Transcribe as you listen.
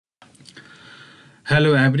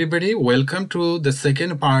Hello, everybody. Welcome to the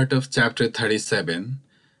second part of Chapter 37,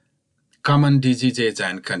 Common Diseases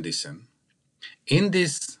and Condition. In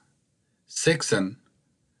this section,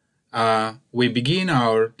 we begin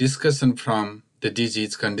our discussion from the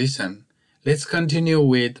disease condition. Let's continue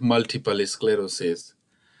with multiple sclerosis.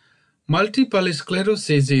 Multiple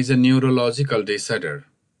sclerosis is a neurological disorder.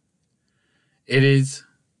 It is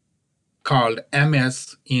called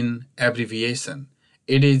MS in abbreviation.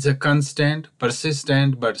 It is a constant,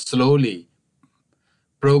 persistent, but slowly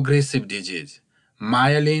progressive disease.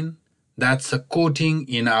 Myelin, that's a coating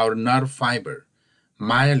in our nerve fiber.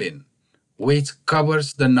 Myelin, which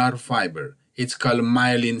covers the nerve fiber, it's called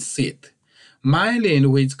myelin sheath.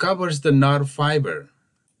 Myelin, which covers the nerve fiber,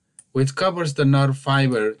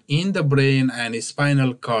 in the brain and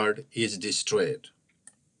spinal cord, is destroyed.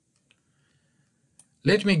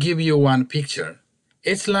 Let me give you one picture.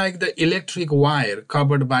 It's like the electric wire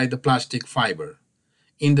covered by the plastic fiber.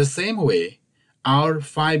 In the same way, our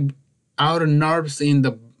nerves in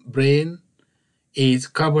the brain is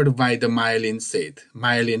covered by the myelin sheath,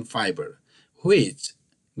 myelin fiber, which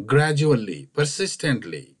gradually,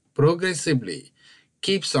 persistently, progressively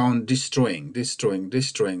keeps on destroying,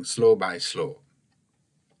 slow by slow.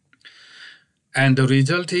 And the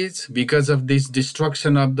result is, because of this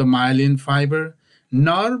destruction of the myelin fiber,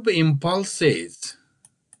 nerve impulses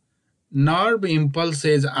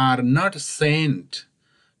are not sent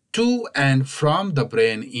to and from the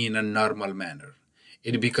brain in a normal manner.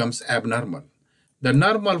 It becomes abnormal. The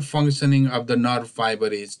normal functioning of the nerve fiber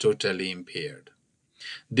is totally impaired.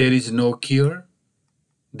 There is no cure.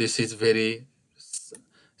 This is very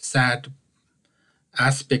sad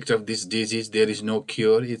aspect of this disease. There is no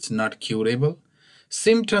cure. It's not curable.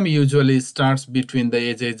 Symptom usually starts between the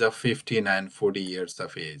ages of 15 and 40 years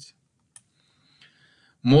of age.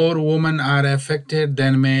 More women are affected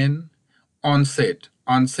than men. Onset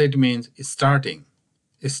means starting.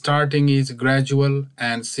 Starting is gradual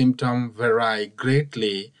and symptoms vary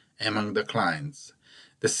greatly among the clients.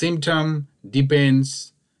 The symptom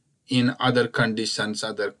depends in other conditions,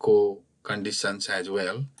 other co-conditions as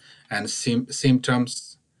well, and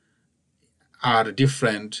symptoms are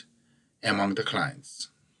different among the clients.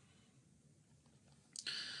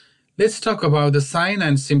 Let's talk about the sign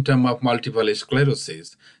and symptom of multiple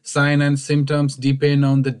sclerosis. Sign and symptoms depend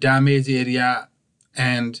on the damage area,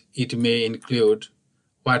 and it may include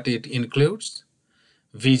what it includes.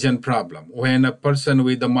 Vision problem. When a person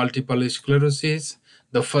with the multiple sclerosis,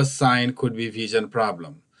 the first sign could be vision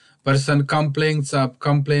problem. Person complains of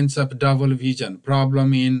double vision,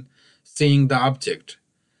 problem in seeing the object.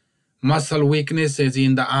 Muscle weaknesses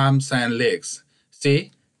in the arms and legs.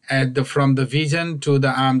 See, from the vision to the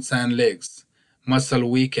arms and legs, muscle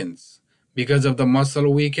weakens. Because of the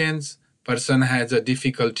muscle weakens, person has a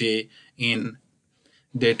difficulty in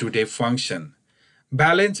day-to-day function.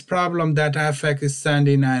 Balance problem that affects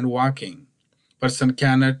standing and walking. Person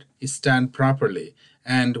cannot stand properly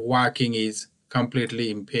and walking is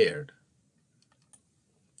completely impaired.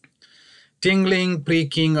 Tingling,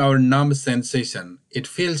 pricking, or numb sensation. It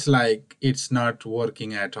feels like it's not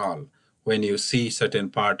working at all when you see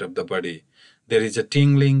certain part of the body. There is a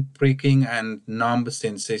tingling, pricking, and numb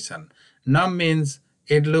sensation. Numb means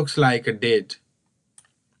it looks like a dead.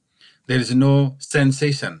 There is no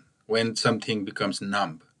sensation when something becomes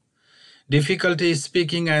numb. Difficulty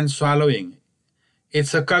speaking and swallowing.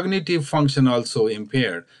 It's a cognitive function also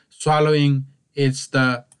impaired. Swallowing, it's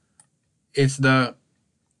the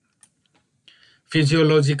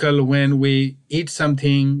physiological. When we eat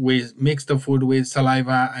something, we mix the food with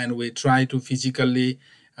saliva and we try to physically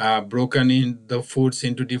broken in the foods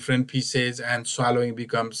into different pieces, and swallowing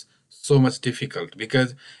becomes so much difficult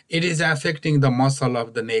because it is affecting the muscle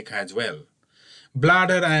of the neck as well.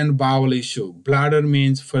 Bladder and bowel issue. Bladder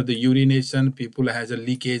means for the urination, people has a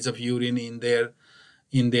leakage of urine in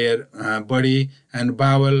their body, and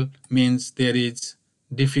bowel means there is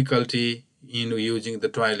difficulty in using the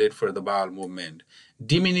toilet for the bowel movement.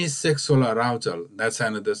 Diminished sexual arousal, that's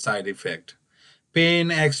another side effect.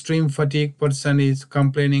 Pain, extreme fatigue, person is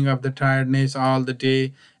complaining of the tiredness all the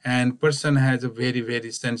day, and person has a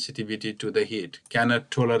very sensitivity to the heat,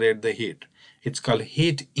 cannot tolerate the heat. It's called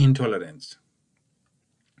heat intolerance.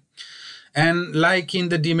 And like in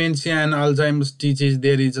the dementia and Alzheimer's disease,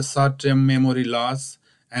 there is a short-term memory loss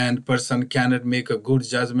and person cannot make a good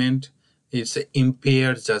judgment. It's an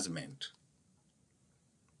impaired judgment.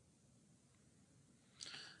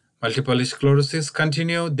 Multiple sclerosis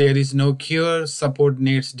continue. There is no cure. Support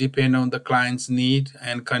needs depend on the client's need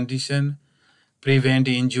and condition. prevent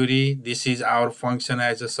injury. This is our function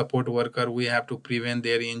as a support worker. We have to prevent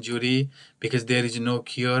their injury because there is no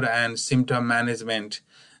cure, and symptom management.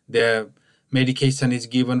 The medication is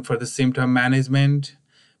given for the symptom management.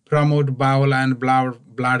 Promote bowel and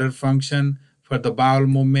bladder function for the bowel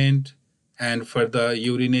movement, and for the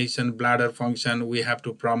urination bladder function we have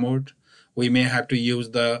to promote. We may have to use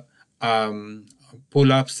the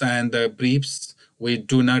pull-ups and the briefs. We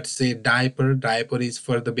do not say diaper. Diaper is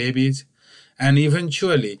for the babies. And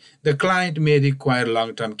eventually, the client may require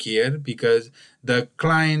long-term care because the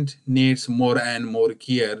client needs more and more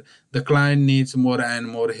care. The client needs more and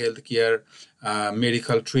more health care,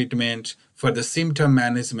 medical treatment for the symptom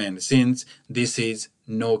management, since this is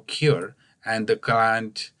no cure, and the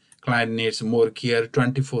client needs more care,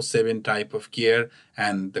 24/7 type of care,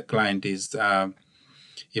 and the client is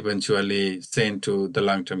eventually sent to the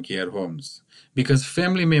long-term care homes because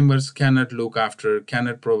family members cannot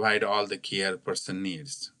provide all the care person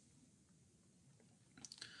needs.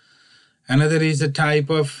 Another is a type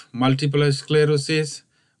of multiple sclerosis,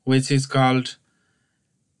 which is called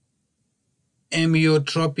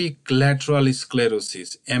amyotrophic lateral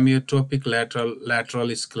sclerosis. Amyotrophic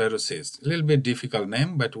lateral sclerosis. A little bit difficult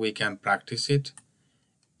name, but we can practice it.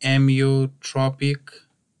 Amyotrophic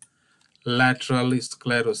lateral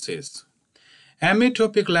sclerosis.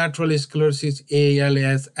 Amyotrophic lateral sclerosis,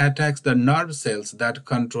 ALS, attacks the nerve cells that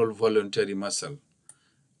control voluntary muscle.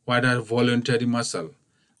 What are voluntary muscle?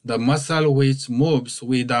 The muscle which moves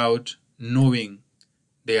without knowing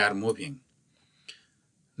they are moving.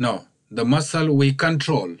 No, the muscle we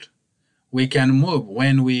controlled. We can move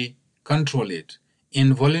when we control it.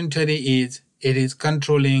 Involuntary is it is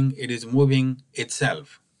controlling, it is moving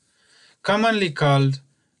itself. Commonly called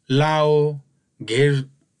Lou-Gehrig's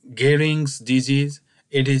disease,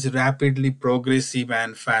 it is rapidly progressive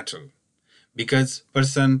and fatal because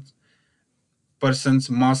person's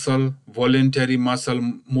voluntary muscle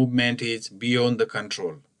movement is beyond the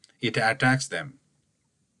control. It attacks them.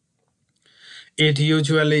 It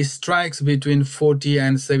usually strikes between 40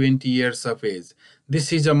 and 70 years of age.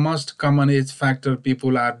 This is a most common age factor.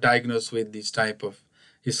 People are diagnosed with this type of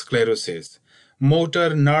sclerosis.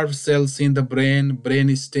 Motor nerve cells in the brain,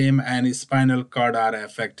 brainstem, and spinal cord are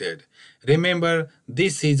affected. Remember,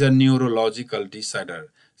 this is a neurological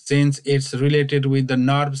disorder. Since it's related with the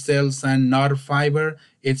nerve cells and nerve fiber,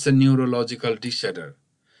 it's a neurological disorder.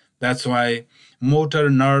 That's why motor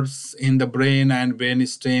nerves in the brain and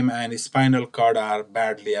brainstem and spinal cord are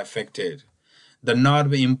badly affected. The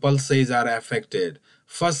nerve impulses are affected.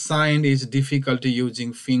 First sign is difficulty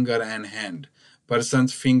using finger and hand.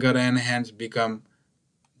 Person's finger and hands become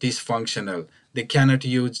dysfunctional. They cannot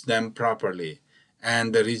use them properly.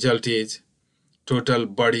 And the result is total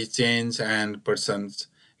body change and person's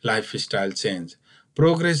lifestyle change,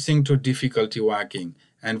 progressing to difficulty walking,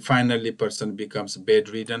 and finally person becomes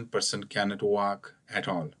bedridden, person cannot walk at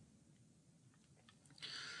all.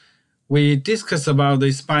 We discuss about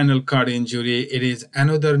the spinal cord injury. It is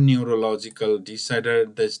another neurological disorder.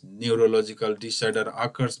 This neurological disorder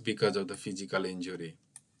occurs because of the physical injury.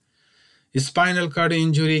 Spinal cord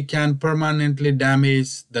injury can permanently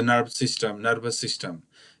damage the nervous system.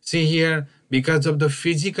 See here, because of the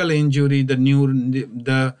physical injury, the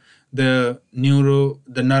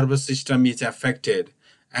nervous system is affected.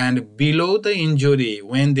 And below the injury,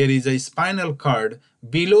 when there is a spinal cord,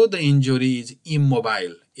 below the injury is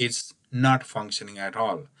immobile. It's not functioning at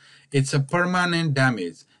all. It's a permanent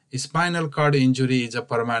damage. Spinal cord injury is a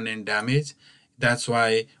permanent damage. That's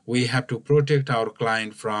why we have to protect our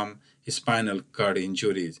client from spinal cord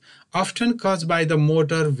injuries, often caused by the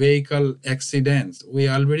motor vehicle accidents. We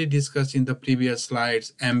already discussed in the previous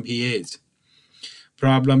slides MVAs.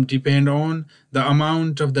 Problem depend on the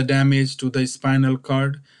amount of the damage to the spinal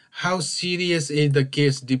cord. How serious is the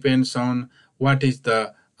case depends on what is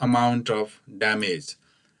the amount of damage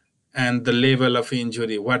and the level of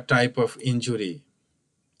injury. What type of injury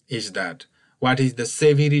is that? What is the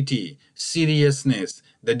severity, seriousness,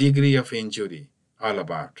 the degree of injury all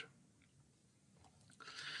about?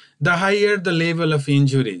 The higher the level of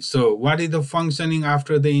injury. So what is the functioning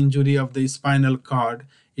after the injury of the spinal cord?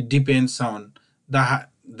 It depends on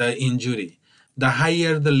the injury. The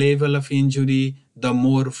higher the level of injury, the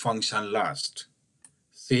more function lost.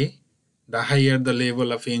 See, the higher the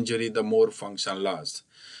level of injury, the more function lost.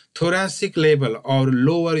 Thoracic level or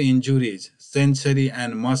lower injuries, sensory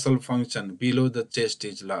and muscle function below the chest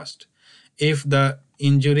is lost. If the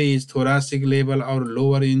injury is thoracic level or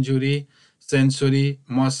lower injury, sensory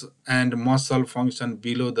and muscle function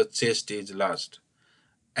below the chest is lost.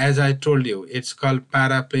 As I told you, it's called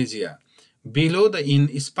paraplegia. Below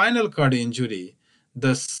the spinal cord injury,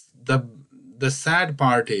 the the sad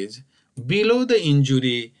part is below the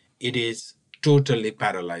injury, it is totally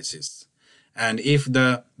paralysis. And if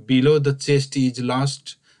the below the chest is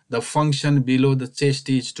lost, the function below the chest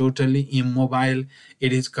is totally immobile,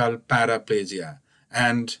 it is called paraplegia.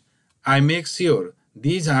 And I make sure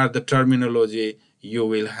these are the terminology you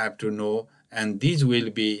will have to know, and these will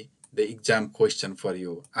be the exam question for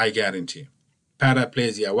you, I guarantee.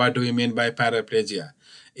 Paraplegia. What do we mean by paraplegia?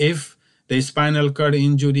 If the spinal cord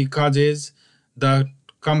injury causes the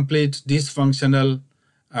complete dysfunctional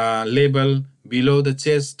label below the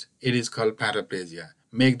chest, it is called paraplegia.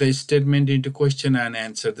 Make the statement into question and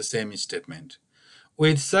answer the same statement.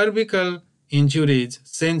 With cervical injuries,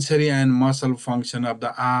 sensory and muscle function of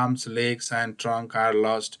the arms, legs, and trunk are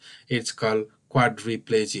lost. It's called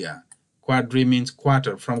quadriplegia. Quadri means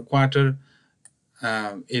quarter. From quarter,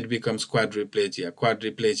 it becomes quadriplegia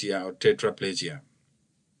or tetraplegia.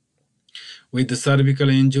 With the cervical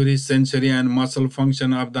injury, sensory and muscle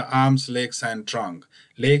function of the arms, legs, and trunk.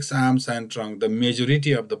 Legs, arms, and trunk, the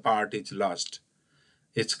majority of the part is lost.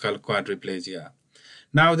 It's called quadriplegia.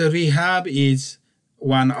 Now the rehab is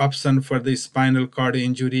one option for the spinal cord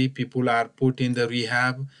injury. People are put in the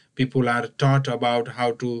rehab. People are taught about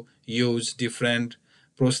how to use different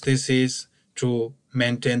prostheses to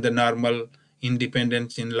maintain the normal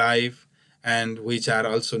independence in life, and which are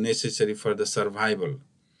also necessary for the survival.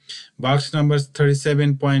 Box number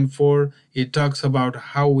 37.4, it talks about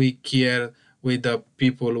how we care with the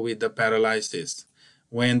people with the paralysis.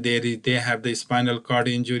 When they have the spinal cord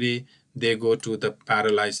injury, they go to the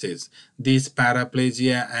paralysis. This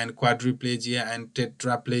paraplegia and quadriplegia and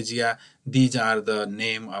tetraplegia, these are the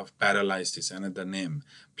name of paralysis, another name.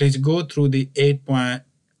 Please go through the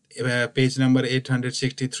page number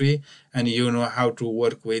 863, and you know how to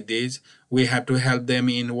work with these. We have to help them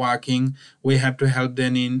in walking. We have to help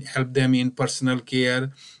them in personal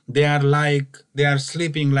care. They are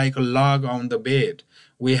sleeping like a log on the bed.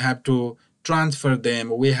 We have to transfer them.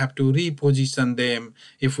 We have to reposition them.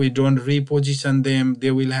 If we don't reposition them, they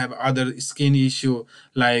will have other skin issue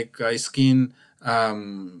like skin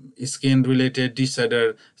related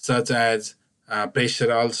disorder such as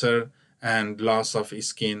pressure ulcer and loss of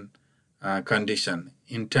skin condition,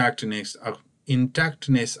 intactness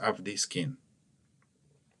of the skin.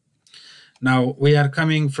 Now we are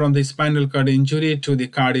coming from the spinal cord injury to the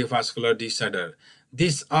cardiovascular disorder.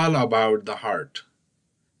 This all about the heart.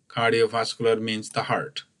 Cardiovascular means the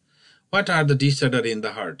heart. What are the disorder in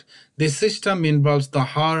the heart? This system involves the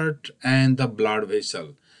heart and the blood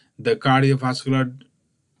vessel. The cardiovascular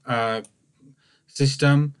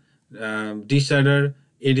system disorder,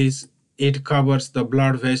 it covers the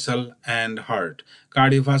blood vessel and heart.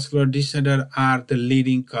 Cardiovascular disorder are the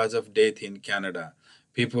leading cause of death in Canada.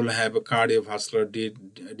 People have a cardiovascular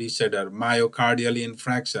disorder, myocardial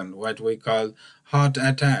infarction, what we call heart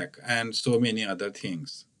attack, and so many other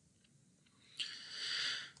things.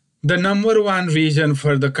 The number one reason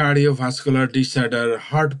for the cardiovascular disorder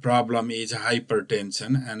heart problem is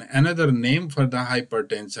hypertension, and another name for the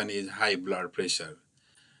hypertension is high blood pressure.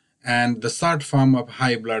 And the short form of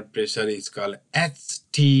high blood pressure is called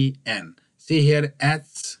HTN. See here,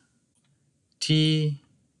 HTN.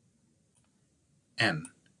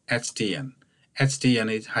 HTN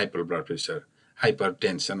is hypertension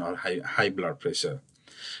or high blood pressure.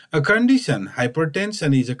 A condition,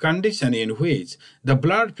 hypertension is a condition in which the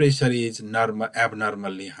blood pressure is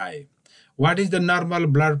abnormally high. What is the normal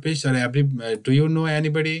blood pressure? Do you know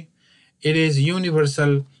anybody? It is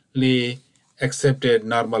universally accepted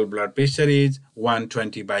normal blood pressure is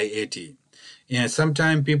 120/80.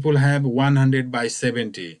 Sometimes people have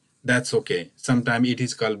 100/70. That's okay. Sometimes it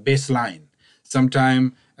is called baseline.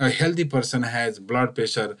 Sometimes a healthy person has blood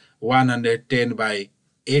pressure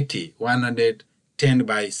 110/80,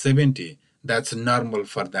 110/70. That's normal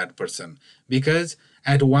for that person, because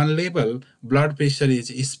at one level, blood pressure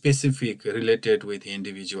is specific related with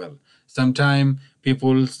individual. Sometimes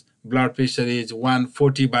people's blood pressure is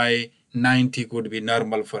 140/90 could be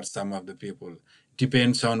normal for some of the people.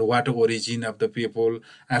 Depends on what origin of the people,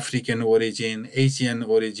 African origin, Asian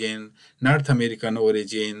origin, North American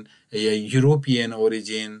origin, European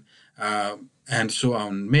origin, and so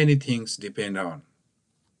on. Many things depend on.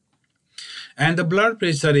 And the blood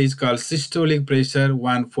pressure is called systolic pressure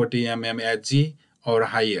 140 mmHg or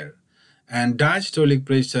higher, and diastolic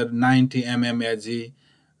pressure 90 mmHg,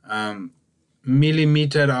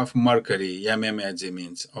 millimeter of mercury, mmHg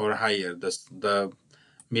means, or higher, the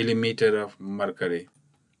millimeter of mercury.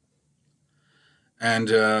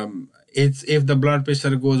 And if the blood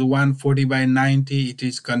pressure goes 140/90, it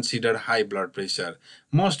is considered high blood pressure.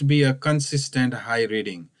 Must be a consistent high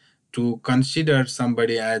reading. to consider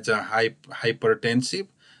somebody as a hypertensive,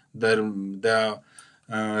 the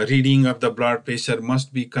reading of the blood pressure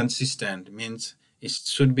must be consistent, means it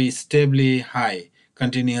should be stably high,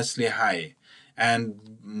 continuously high.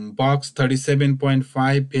 And box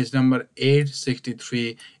 37.5, page number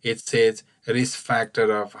 863, it says risk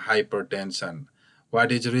factor of hypertension.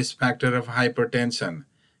 What is risk factor of hypertension?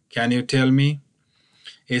 Can you tell me?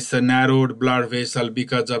 It's a narrowed blood vessel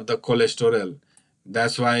because of the cholesterol.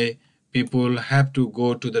 That's why people have to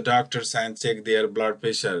go to the doctors and check their blood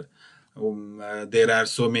pressure. There are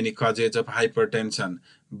so many causes of hypertension.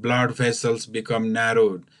 Blood vessels become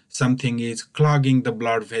narrowed. Something is clogging the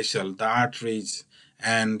blood vessel, the arteries,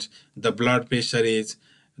 and the blood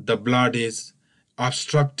is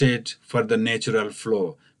obstructed for the natural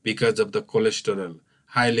flow because of the cholesterol.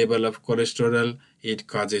 High level of cholesterol, it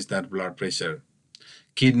causes that blood pressure.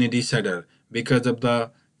 Kidney disorder, because of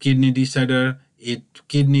the kidney disorder,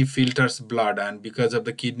 kidney filters blood, and because of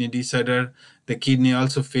the kidney disorder, the kidney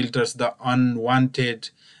also filters the unwanted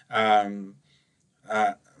um,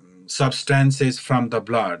 uh, substances from the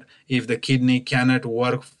blood. If the kidney cannot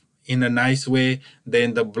work in a nice way,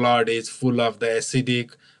 then the blood is full of the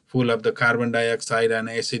acidic, full of the carbon dioxide and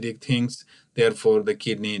acidic things. Therefore, the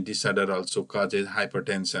kidney disorder also causes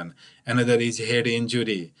hypertension. Another is head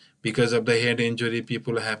injury. Because of the head injury,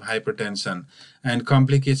 people have hypertension. And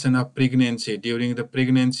complication of pregnancy. During the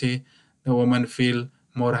pregnancy, the woman feel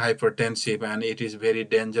more hypertensive, and it is very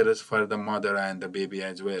dangerous for the mother and the baby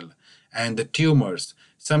as well. And the tumors.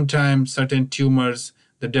 Sometimes certain tumors,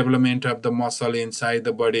 the development of the muscle inside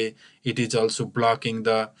the body, it is also blocking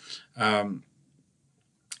the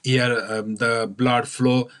the blood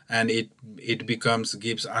flow, and it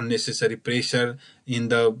gives unnecessary pressure in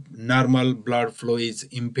the normal blood flow is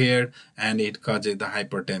impaired, and it causes the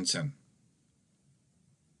hypertension.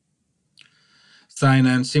 Sign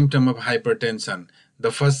and symptom of hypertension.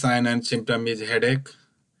 The first sign and symptom is headache,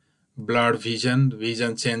 blurred vision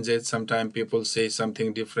changes. Sometimes people say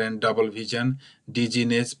something different, double vision,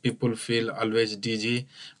 dizziness, people feel always dizzy,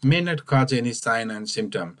 may not cause any sign and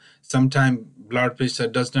symptom. Sometimes blood pressure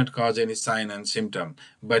does not cause any sign and symptom,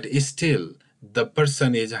 but still the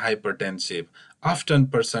person is hypertensive. Often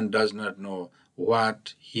person does not know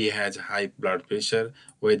what he has high blood pressure,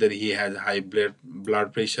 whether he has high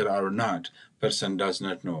blood pressure or not. Person does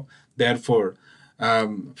not know. Therefore,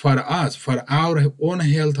 for us, for our own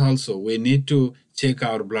health also, we need to check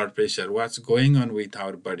our blood pressure, what's going on with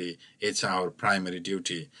our body. It's our primary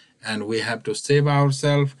duty. And we have to save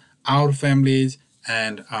ourselves, our families,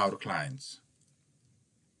 and our clients.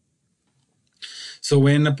 So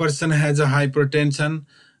when a person has a hypertension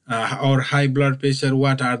or high blood pressure,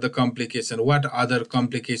 what are the complications? What other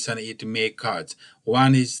complication it may cause?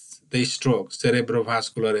 One is the stroke,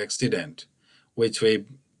 cerebrovascular accident, which we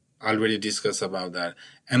already discussed about that.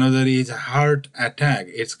 Another is heart attack.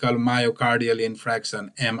 It's called myocardial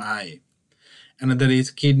infarction, MI. Another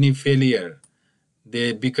is kidney failure.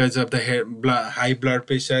 Because of the high blood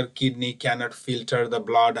pressure, kidney cannot filter the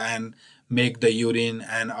blood and make the urine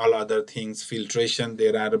and all other things filtration.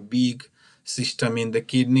 There are a big system in the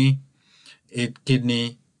kidney.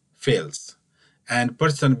 Kidney fails, and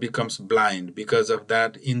person becomes blind because of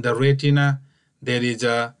that. In the retina, there is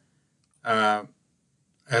a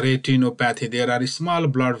retinopathy. There are small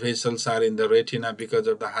blood vessels are in the retina because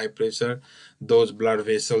of the high pressure. Those blood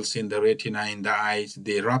vessels in the retina, in the eyes,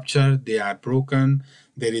 they rupture, they are broken.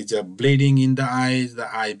 There is a bleeding in the eyes.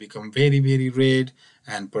 The eye become very, very red,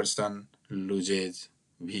 and person loses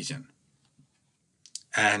vision,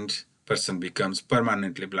 and person becomes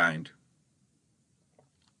permanently blind.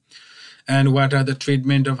 And what are the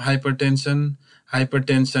treatment of hypertension?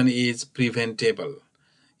 Hypertension is preventable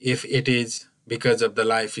if it is because of the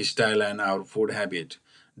lifestyle and our food habit.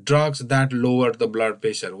 Drugs that lower the blood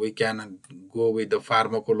pressure, we can go with the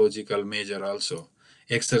pharmacological measure also.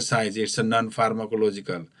 Exercise, it's a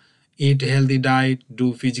non-pharmacological. Eat healthy diet,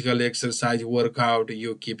 do physical exercise, work out,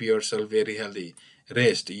 you keep yourself very healthy.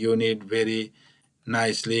 Rest, you need very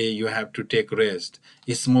nicely, you have to take rest.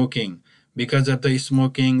 Smoking, because of the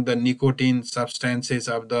smoking, the nicotine substances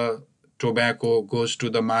of the tobacco goes to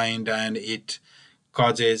the mind, and it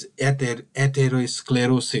causes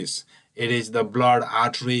atherosclerosis. It is the blood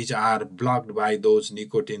arteries are blocked by those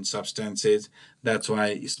nicotine substances. That's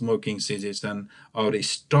why smoking cessation or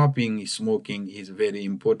stopping smoking is very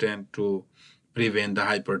important to prevent the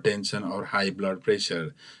hypertension or high blood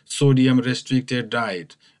pressure. Sodium restricted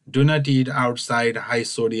diet. Do not eat outside high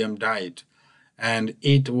sodium diet, and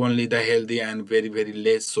eat only the healthy and very, very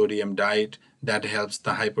less sodium diet that helps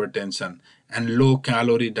the hypertension. And low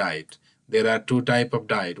calorie diet. There are two types of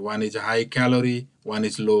diet. One is high calorie, one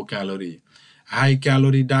is low calorie. High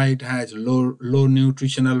calorie diet has low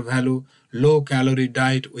nutritional value. Low calorie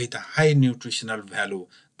diet with high nutritional value.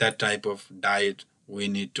 That type of diet we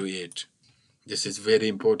need to eat. This is very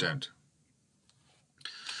important.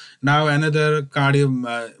 Now another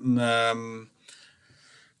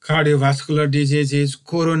cardiovascular disease is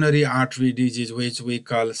coronary artery disease, which we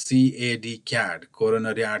call CAD,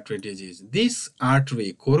 coronary artery disease. This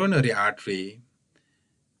artery, coronary artery,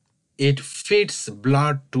 it feeds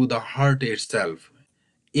blood to the heart itself.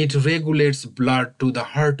 It regulates blood to the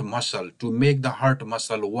heart muscle to make the heart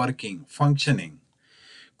muscle working, functioning.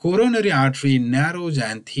 Coronary artery narrows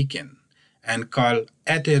and thickens and called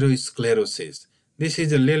atherosclerosis. This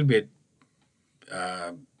is a little bit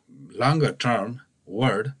longer term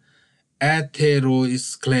word,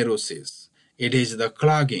 atherosclerosis. It is the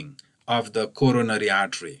clogging of the coronary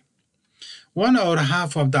artery. One or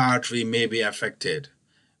half of the artery may be affected.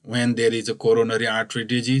 When there is a coronary artery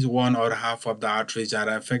disease, one or half of the arteries are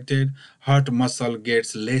affected. Heart muscle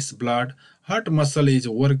gets less blood. Heart muscle is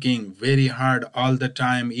working very hard all the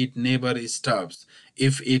time. It never stops.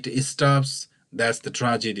 If it stops, that's the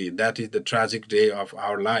tragedy. That is the tragic day of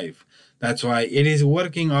our life. That's why it is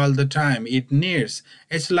working all the time.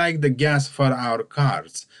 It's like the gas for our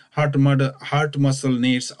cars. Heart muscle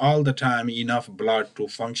needs all the time enough blood to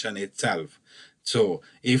function itself. So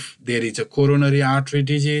if there is a coronary artery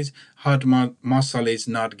disease, heart muscle is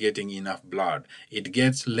not getting enough blood. It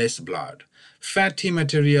gets less blood. Fatty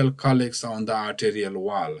material collects on the arterial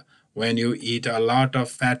wall. When you eat a lot of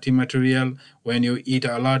fatty material, when you eat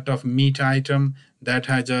a lot of meat item that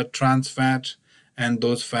has a trans fat, and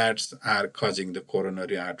those fats are causing the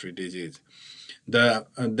coronary artery disease. The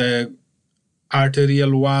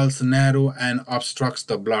arterial walls narrow and obstructs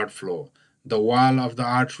the blood flow. The wall of the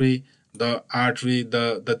artery, the artery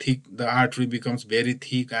becomes very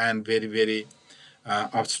thick and very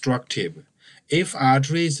obstructive. If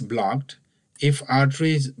arteries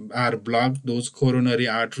are blocked, those coronary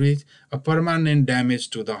arteries, a permanent damage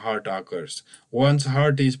to the heart occurs. Once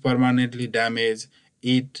heart is permanently damaged,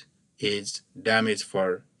 it is damaged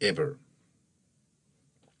forever.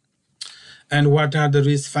 And what are the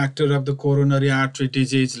risk factors of the coronary artery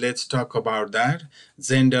disease? Let's talk about that.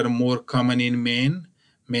 Gender more common in men.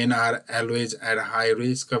 Men are always at high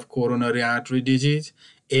risk of coronary artery disease.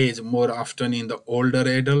 Age more often in the older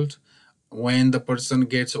adult. When the person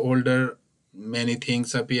gets older, many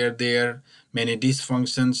things appear there. Many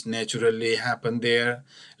dysfunctions naturally happen there.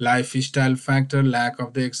 Lifestyle factor, lack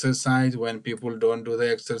of the exercise. When people don't do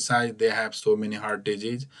the exercise, they have so many heart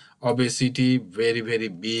disease. Obesity, very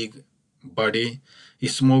big body.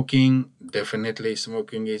 Smoking, definitely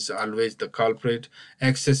smoking is always the culprit.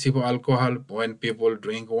 Excessive alcohol, when people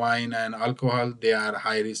drink wine and alcohol, they are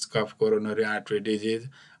high risk of coronary artery disease.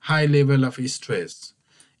 High level of stress.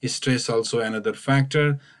 Stress also another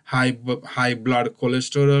factor. High blood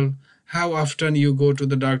cholesterol. How often you go to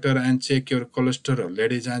the doctor and check your cholesterol?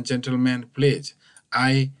 Ladies and gentlemen, please,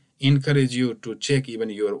 I encourage you to check even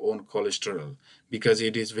your own cholesterol, because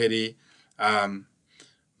it is very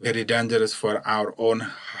dangerous for our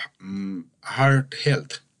own heart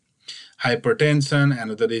health. Hypertension,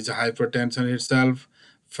 another is hypertension itself.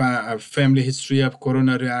 Family history of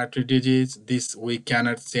coronary artery disease, this we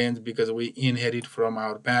cannot change because we inherit from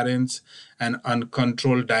our parents. And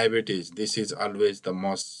uncontrolled diabetes, this is always the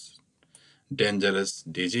most dangerous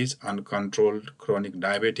disease. Uncontrolled chronic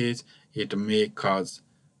diabetes, it may cause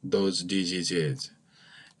those diseases.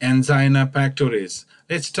 Angina pectoris,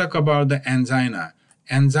 let's talk about the angina.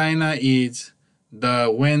 Angina is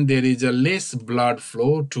when there is a less blood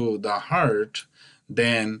flow to the heart,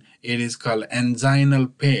 then it is called anginal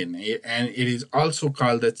pain, and it is also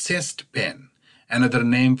called the chest pain. Another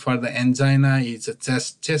name for the angina is a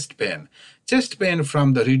chest pain. Chest pain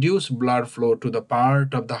from the reduced blood flow to the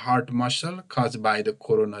part of the heart muscle caused by the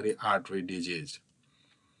coronary artery disease.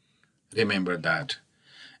 Remember that.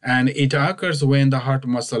 And it occurs when the heart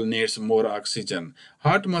muscle needs more oxygen.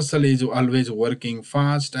 Heart muscle is always working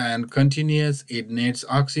fast and continuous. It needs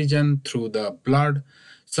oxygen through the blood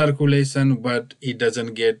circulation, but it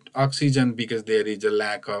doesn't get oxygen because there is a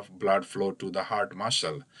lack of blood flow to the heart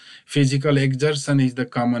muscle. Physical exertion is the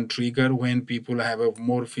common trigger. When people have a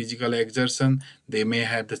more physical exertion, they may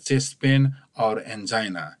have the chest pain or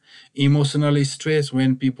angina. Emotional stress,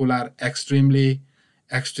 when people are extremely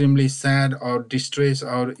sad or distressed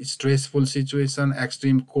or stressful situation.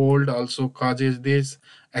 Extreme cold also causes this.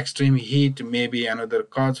 Extreme heat may be another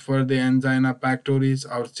cause for the angina pectoris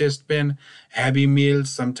or chest pain. Heavy meals,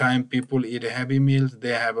 sometimes people eat heavy meals,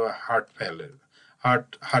 they have a heart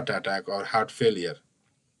attack or heart failure.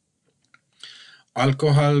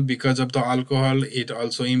 Alcohol, because of the alcohol, it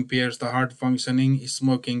also impairs the heart functioning.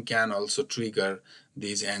 Smoking can also trigger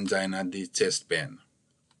these angina, the chest pain.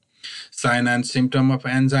 Sign and symptom of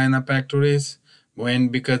angina pectoris.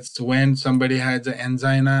 When somebody has an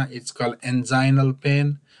angina, it's called anginal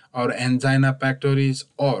pain or angina pectoris,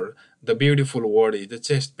 or the beautiful word is the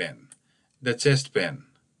chest pain. The chest pain.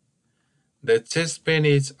 The chest pain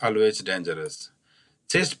is always dangerous.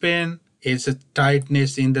 Chest pain is a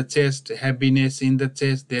tightness in the chest, heaviness in the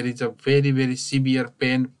chest. There is a very, very severe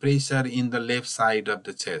pain, pressure in the left side of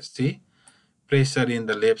the chest. See? Pressure in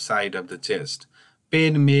the left side of the chest.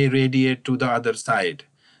 Pain may radiate to the other side.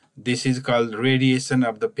 This is called radiation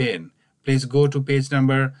of the pain. Please go to page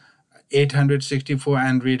number 864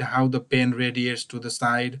 and read how the pain radiates to the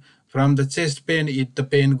side. From the chest pain, the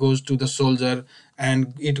pain goes to the shoulder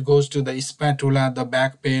and it goes to the spatula, the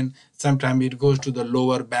back pain. Sometimes it goes to the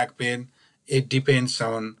lower back pain. It depends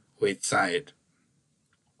on which side.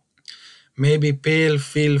 Maybe pale,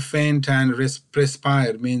 feel faint, and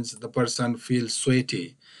perspire means the person feels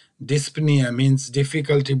sweaty. Dyspnea means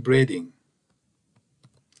difficulty breathing.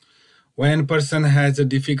 When person has a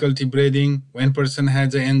difficulty breathing, when person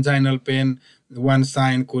has an anginal pain, one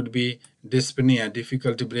sign could be dyspnea.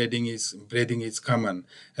 Difficulty breathing is common.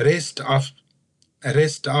 Rest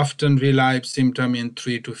often relieves symptom in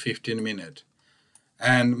 3 to 15 minutes,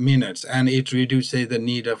 and it reduces the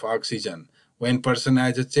need of oxygen. When person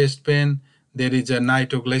has a chest pain, there is a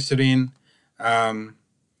nitroglycerin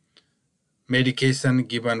medication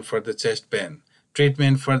given for the chest pain.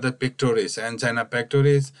 Treatment for the pectoris, angina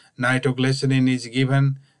pectoris, nitroglycerin is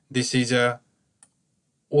given. This is a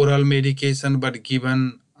oral medication but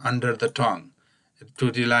given under the tongue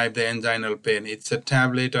to relieve the anginal pain. It's a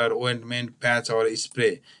tablet or ointment, patch or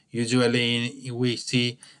spray. Usually we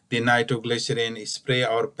see the nitroglycerin spray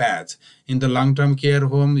or patch. In the long-term care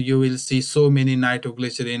home, you will see so many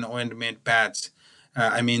nitroglycerin ointment patch.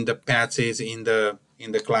 The patches in the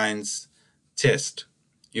client's chest.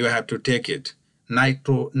 You have to take it.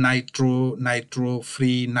 Nitro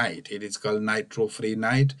free night. It is called nitro free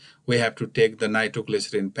night. We have to take the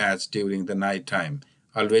nitroglycerin patch during the night time.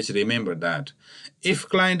 Always remember that. If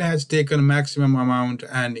client has taken maximum amount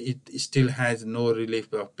and it still has no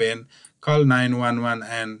relief of pain, call 911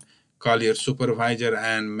 and call your supervisor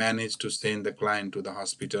and manage to send the client to the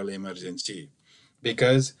hospital emergency,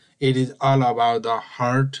 because it is all about the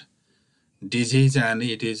heart disease and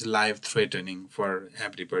it is life-threatening for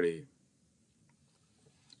everybody.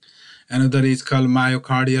 Another is called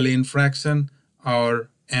myocardial infarction or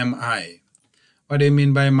MI. What do you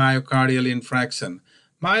mean by myocardial infarction?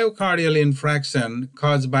 Myocardial infarction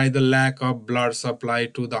caused by the lack of blood supply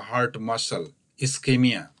to the heart muscle,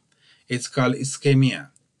 ischemia. It's called ischemia.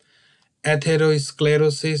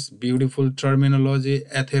 Atherosclerosis, beautiful terminology,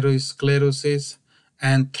 atherosclerosis,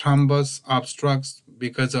 and thrombus obstructs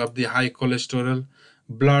because of the high cholesterol,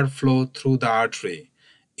 blood flow through the artery.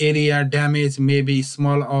 Area damage may be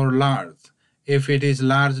small or large. If it is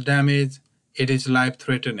large damage, it is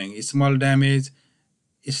life-threatening. Small damage,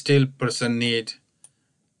 still person need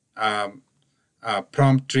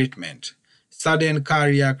prompt treatment. Sudden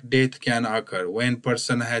cardiac death can occur. When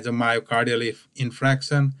person has a myocardial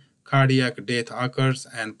infarction, cardiac death occurs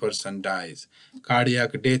and person dies.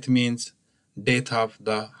 Cardiac death means death of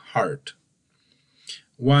the heart.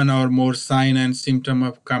 One or more sign and symptom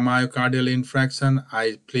of myocardial infarction,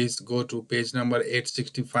 please go to page number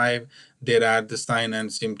 865. There are the sign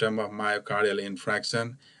and symptom of myocardial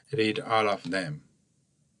infarction. Read all of them.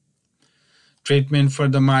 Treatment for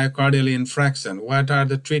the myocardial infarction. What are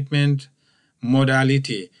the treatment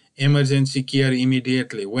modality? Emergency care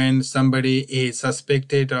immediately. When somebody is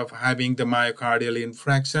suspected of having the myocardial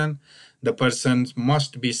infarction, the person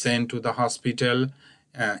must be sent to the hospital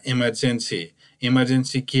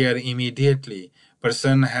emergency care immediately.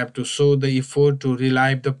 Person have to show the effort to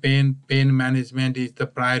relieve the pain. Pain management is the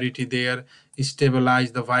priority there.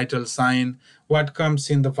 Stabilize the vital sign. What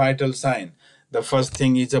comes in the vital sign? The first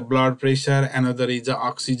thing is a blood pressure, another is a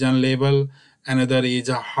oxygen level, another is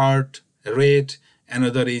a heart rate,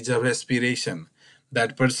 another is a respiration.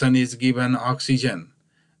 That person is given oxygen,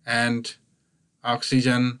 and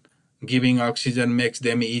giving oxygen makes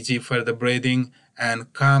them easy for the breathing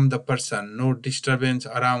and calm the person. No disturbance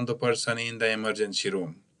around the person in the emergency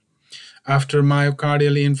room. After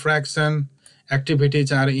myocardial infarction,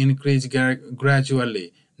 activities are increased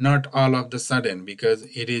gradually, not all of the sudden, because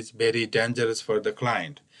it is very dangerous for the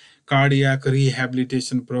client. Cardiac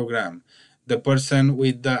rehabilitation program. The person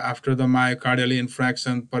after the myocardial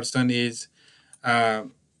infarction, person is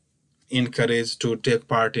encouraged to take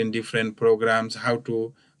part in different programs, how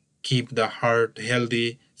to keep the heart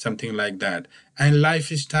healthy, something like that. And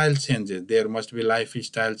lifestyle changes. There must be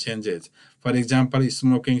lifestyle changes. For example,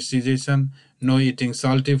 smoking cessation, no eating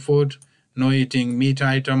salty food, no eating meat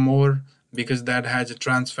item more because that has a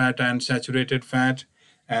trans fat and saturated fat,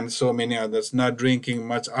 and so many others. Not drinking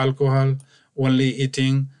much alcohol, only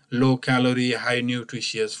eating low calorie, high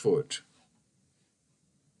nutritious food.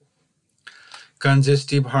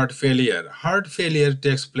 Congestive heart failure. Heart failure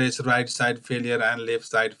takes place right side failure and left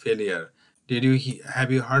side failure.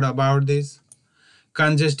 Have you heard about this?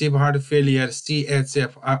 Congestive heart failure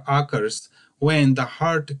CHF occurs when the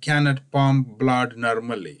heart cannot pump blood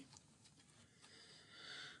normally.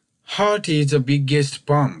 Heart is the biggest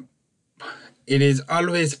pump. It is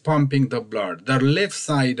always pumping the blood. The left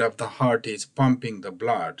side of the heart is pumping the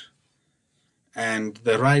blood, and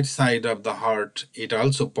the right side of the heart, it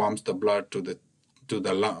also pumps the blood to the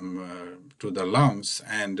lungs,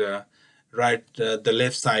 and the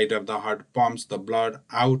left side of the heart pumps the blood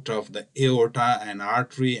out of the aorta and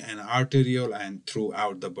artery and arteriole, and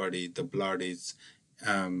throughout the body the blood is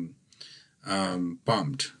um,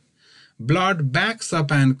 pumped. Blood backs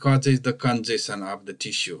up and causes the congestion of the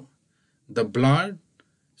tissue. The blood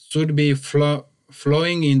should be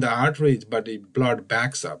flowing in the arteries, but if blood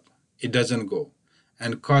backs up, it doesn't go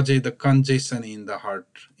and causes the congestion in the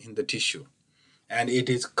heart, in the tissue, and it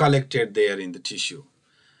is collected there in the tissue.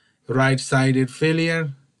 Right-sided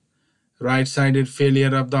failure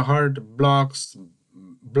of the heart blocks,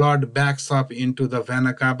 blood backs up into the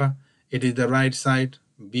vena cava. It is the right side.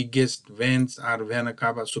 Biggest veins are vena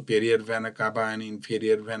cava, superior vena cava and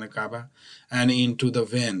inferior vena cava, and into the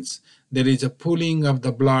veins. There is a pulling of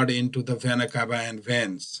the blood into the vena cava and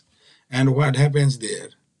veins. And what happens there?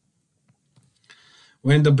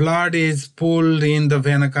 When the blood is pulled in the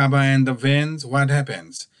vena cava and the veins, what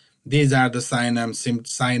happens? These are the sign and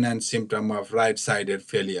symptom of right-sided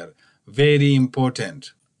failure. Very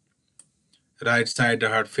important. Right-sided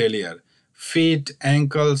heart failure. Feet,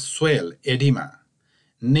 ankles swell, edema.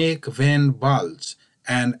 Neck vein bulge,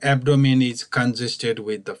 and abdomen is congested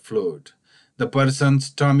with the fluid. The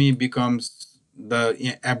person's tummy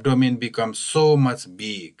the abdomen becomes so much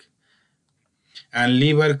big. And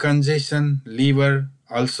liver congestion, liver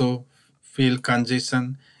also feel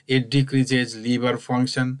congestion. It decreases liver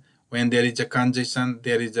function. When there is a congestion,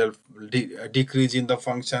 there is a decrease in the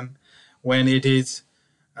function. When it is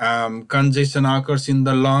congestion occurs in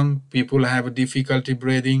the lung, people have difficulty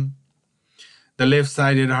breathing. The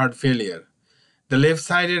left-sided heart failure. The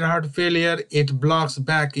left-sided heart failure, it blocks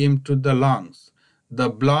back into the lungs. The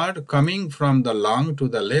blood coming from the lung to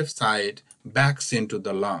the left side backs into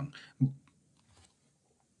the lung.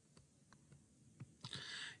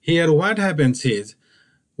 Here what happens is,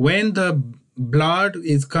 when the blood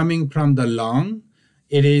is coming from the lung,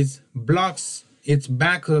 it backs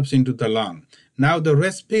up into the lung. Now the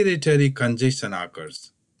respiratory congestion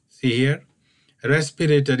occurs. See here?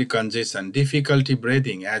 Respiratory congestion, difficulty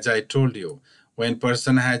breathing, as I told you. When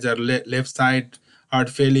person has a left side heart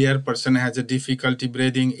failure, person has a difficulty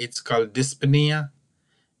breathing, it's called dyspnea.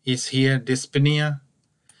 It's here, dyspnea.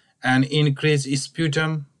 And increased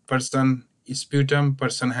sputum, person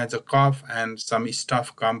has a cough and some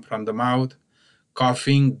stuff come from the mouth.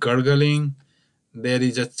 Coughing, gurgling. There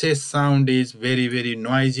is a chest sound, is very, very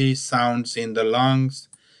noisy sounds in the lungs.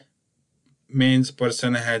 Means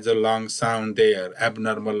person has a lung sound there,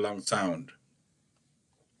 abnormal lung sound.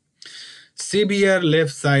 Severe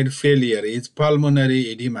left side failure is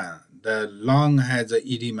pulmonary edema. The lung has a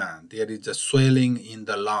edema. There is a swelling in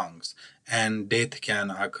the lungs and death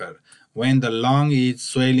can occur. When the lung is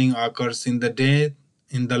swelling occurs in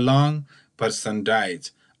the lung, person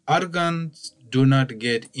dies. Organs do not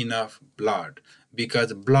get enough blood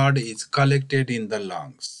because blood is collected in the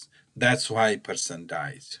lungs. That's why person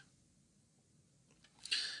dies.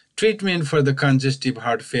 Treatment for the congestive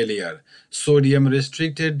heart failure. Sodium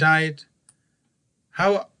restricted diet.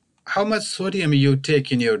 How much sodium you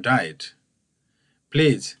take in your diet?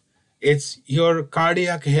 Please, it's your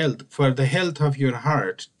cardiac health. For the health of your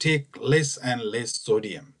heart, take less and less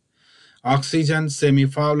sodium. Oxygen,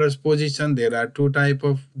 semi-Fowler's position. There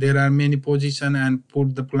are many positions, and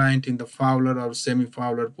put the client in the Fowler or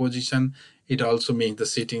semi-Fowler position. It also means the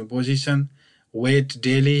sitting position. Weight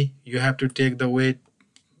daily. You have to take the weight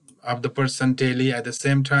of the person daily. At the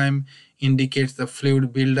same time, indicates the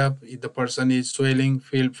fluid buildup. If the person is swelling,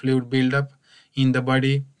 feel fluid buildup in the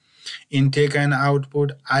body. Intake and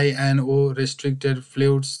output, I and O restricted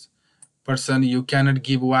fluids. Person, you cannot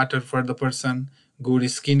give water for the person.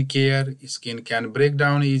 Good skin care, skin can break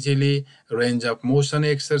down easily. Range of motion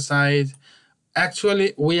exercise.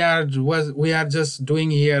 Actually, we are just doing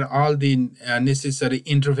here all the necessary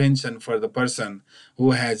intervention for the person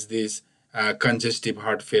who has this congestive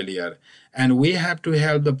heart failure, and we have to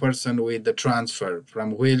help the person with the transfer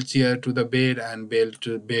from wheelchair to the bed and bed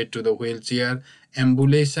to the wheelchair.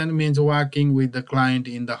 Ambulation means walking with the client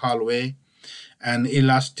in the hallway, and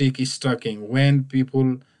elastic stocking. When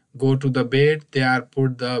people go to the bed, they are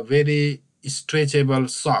put the very stretchable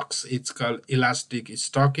socks. It's called elastic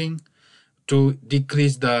stocking to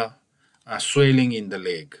decrease the swelling in the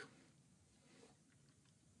leg.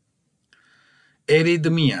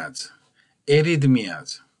 Arrhythmias.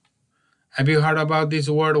 Arrhythmias. Have you heard about this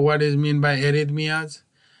word? What is mean by arrhythmias?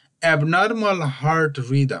 Abnormal heart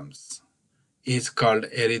rhythms is called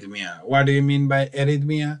arrhythmia. What do you mean by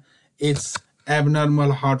arrhythmia? It's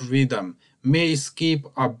abnormal heart rhythm, may skip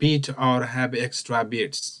a beat or have extra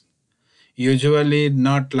beats. Usually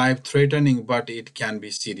not life threatening, but it can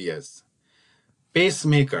be serious.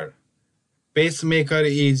 Pacemaker. Pacemaker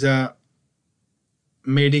is a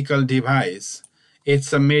medical device.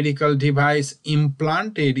 It's a medical device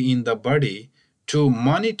implanted in the body to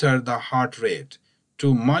monitor the heart rate,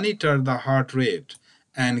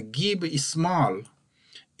 and give small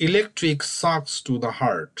electric shocks to the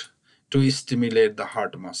heart to stimulate the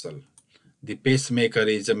heart muscle. The pacemaker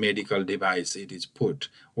is a medical device. It is put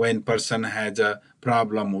when person has a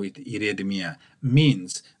problem with arrhythmia,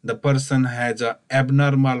 means the person has a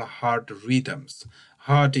abnormal heart rhythms.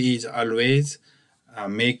 Heart is always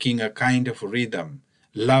making a kind of rhythm,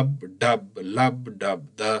 lub dub dub.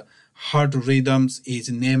 The heart rhythms is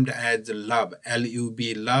named as lub,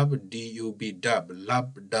 L-U-B, lub, D-U-B, dub,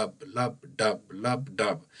 lub dub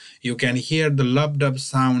dub. You can hear the lub dub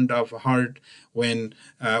sound of heart when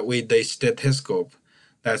with the stethoscope.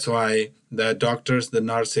 That's why the doctors, the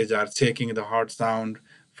nurses are checking the heart sound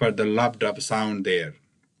for the lub dub sound there.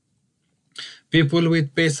 People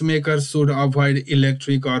with pacemakers should avoid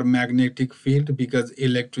electric or magnetic field because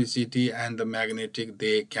electricity and the magnetic,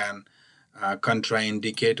 they can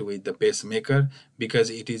contraindicate with the pacemaker because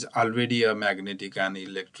it is already a magnetic and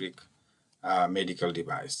electric medical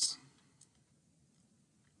device.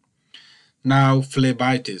 Now,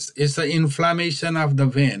 phlebitis is the inflammation of the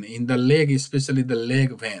vein in the leg, especially the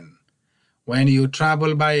leg vein. When you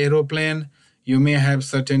travel by aeroplane, you may have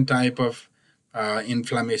certain type of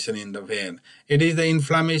inflammation in the vein. It is the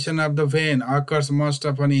inflammation of the vein occurs most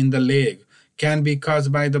often in the leg, can be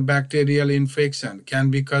caused by the bacterial infection,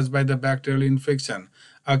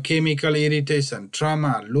 a chemical irritation,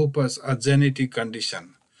 trauma, lupus, a genetic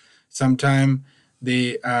condition. Sometimes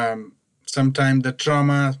the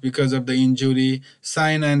trauma because of the injury,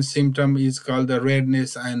 sign and symptom is called the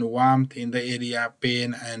redness and warmth in the area,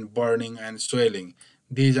 pain and burning and swelling.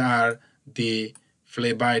 These are the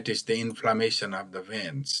phlebitis, the inflammation of the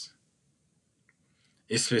veins,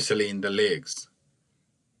 especially in the legs.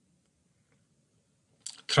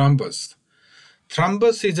 Thrombus.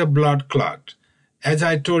 Thrombus is a blood clot. As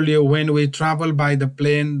I told you, when we travel by the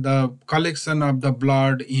plane, the collection of the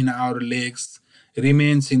blood in our legs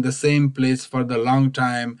remains in the same place for the long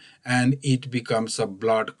time and it becomes a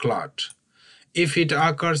blood clot. If it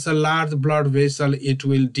occurs a large blood vessel, it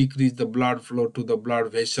will decrease the blood flow to the blood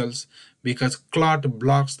vessels because clot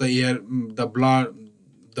blocks the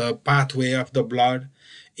pathway of the blood.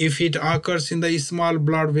 If it occurs in the small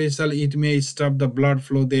blood vessel, it may stop the blood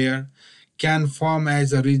flow there, can form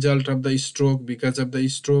as a result of the stroke because of the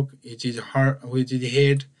stroke, which is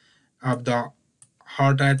head of the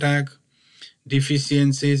heart attack.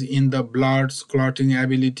 Deficiencies in the blood's clotting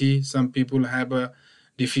ability. Some people have a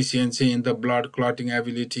deficiency in the blood clotting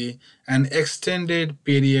ability, an extended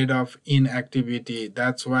period of inactivity.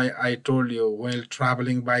 That's why I told you while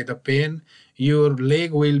traveling by the plane, your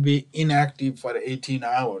leg will be inactive for 18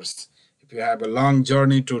 hours if you have a long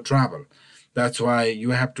journey to travel. That's why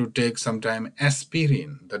you have to take sometime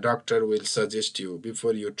aspirin. The doctor will suggest you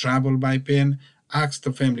before you travel by plane. Ask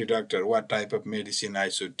the family doctor what type of medicine I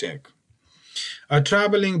should take. A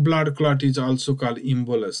traveling blood clot is also called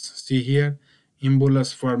embolus. See here,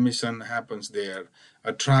 embolus formation happens there.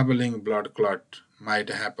 A traveling blood clot might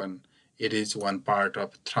happen. It is one part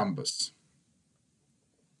of thrombus.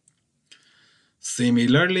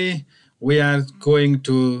 Similarly, we are going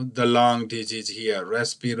to the lung disease here,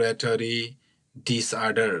 respiratory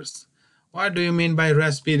disorders. What do you mean by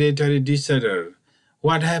respiratory disorder?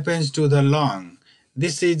 What happens to the lung?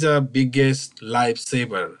 This is the biggest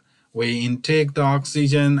lifesaver. We intake the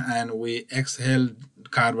oxygen and we exhale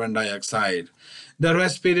carbon dioxide. The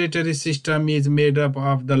respiratory system is made up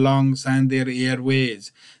of the lungs and their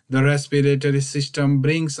airways. The respiratory system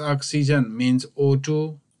brings oxygen, means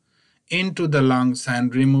O2, into the lungs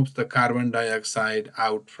and removes the carbon dioxide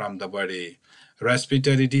out from the body.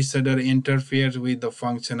 Respiratory disorder interferes with the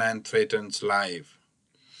function and threatens life.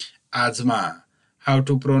 Asthma. How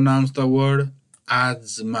to pronounce the word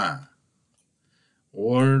asthma?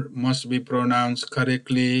 Word must be pronounced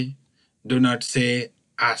correctly. Do not say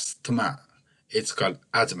asthma. It's called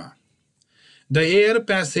asthma. The air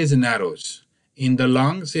passage narrows. In the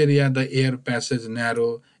lungs area, the air passage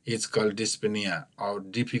narrow is called dyspnea or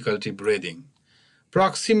difficulty breathing.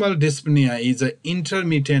 Proximal dyspnea is an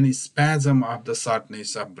intermittent spasm of the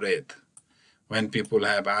shortness of breath. When people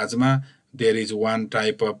have asthma, there is one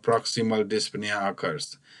type of proximal dyspnea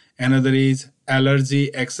occurs. Another is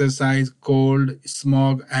allergy, exercise, cold,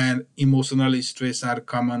 smog, and emotional stress are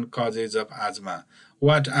common causes of asthma.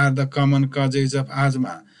 What are the common causes of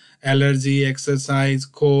asthma? Allergy, exercise,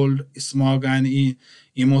 cold, smog, and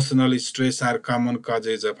emotional stress are common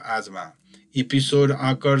causes of asthma. Episode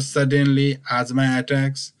occurs suddenly, asthma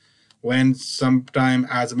attacks. When sometime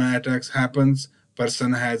asthma attacks happens,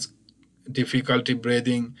 person has difficulty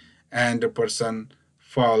breathing and the person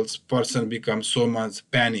falls, person becomes so much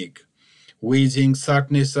panic. Wheezing,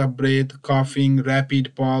 shortness of breath, coughing,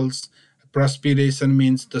 rapid pulse, perspiration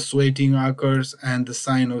means the sweating occurs, and the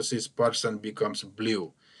cyanosis, person becomes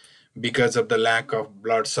blue because of the lack of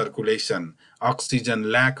blood circulation. Oxygen,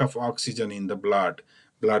 lack of oxygen in the blood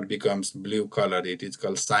becomes blue color. It is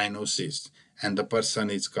called cyanosis, and the person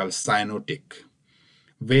is called cyanotic.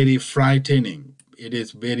 Very frightening. It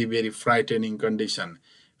is very, very frightening condition.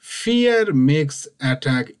 Fear makes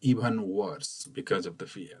attack even worse because of the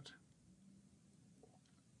fear.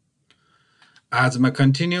 Asthma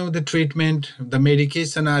continue the treatment. The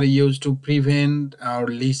medication are used to prevent or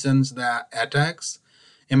lessen the attacks.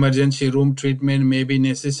 Emergency room treatment may be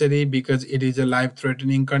necessary because it is a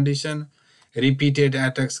life-threatening condition. Repeated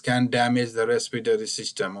attacks can damage the respiratory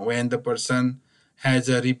system. When the person has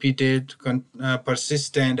a repeated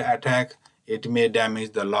persistent attack, it may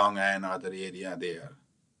damage the lung and other area there.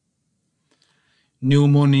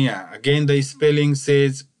 Pneumonia. Again, the spelling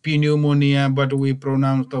says pneumonia, but we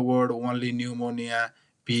pronounce the word only pneumonia.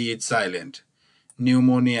 P is silent.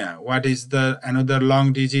 Pneumonia. What is the another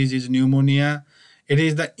lung disease is pneumonia? It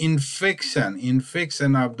is the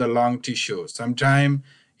infection of the lung tissue. Sometimes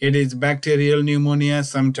it is bacterial pneumonia,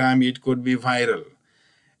 sometimes it could be viral.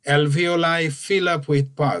 Alveoli fill up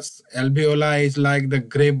with pus. Alveoli is like the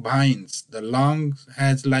grapevines. The lung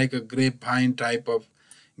has like a grapevine type of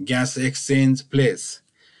gas exchange place.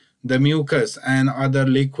 The mucus and other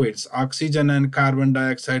liquids, oxygen and carbon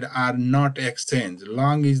dioxide are not exchanged.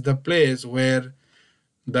 Lung is the place where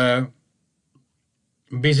the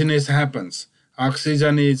business happens.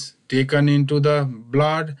 Oxygen is taken into the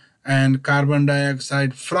blood and carbon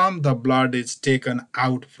dioxide from the blood is taken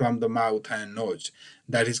out from the mouth and nose.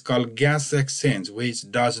 That is called gas exchange, which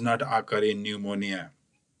does not occur in pneumonia.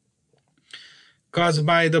 Caused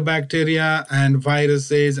by the bacteria and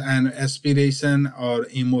viruses and aspiration or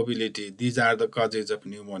immobility. These are the causes of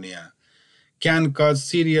pneumonia. Can cause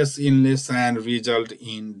serious illness and result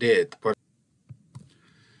in death.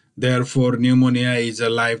 Therefore, pneumonia is a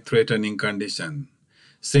life-threatening condition.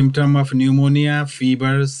 Symptom of pneumonia: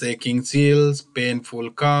 fever, shaking chills,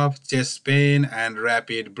 painful cough, chest pain, and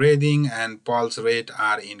rapid breathing and pulse rate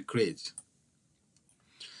are increased.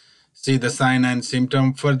 See the sign and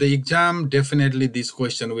symptom for the exam. Definitely this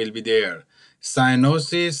question will be there.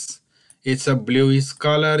 Cyanosis, it's a bluish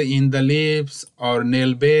color in the lips or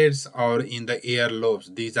nail beds or in the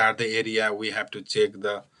earlobes. These are the area we have to check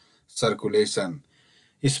the circulation.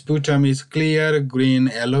 Sputum is clear, green,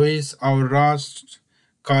 yellowish, or rust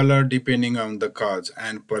color depending on the cause,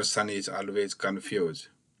 and person is always confused.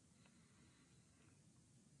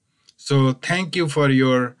 So thank you for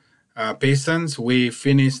your patience. We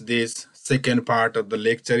finish this second part of the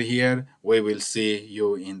lecture here. We will see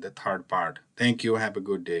you in the third part. Thank you. Have a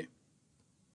good day.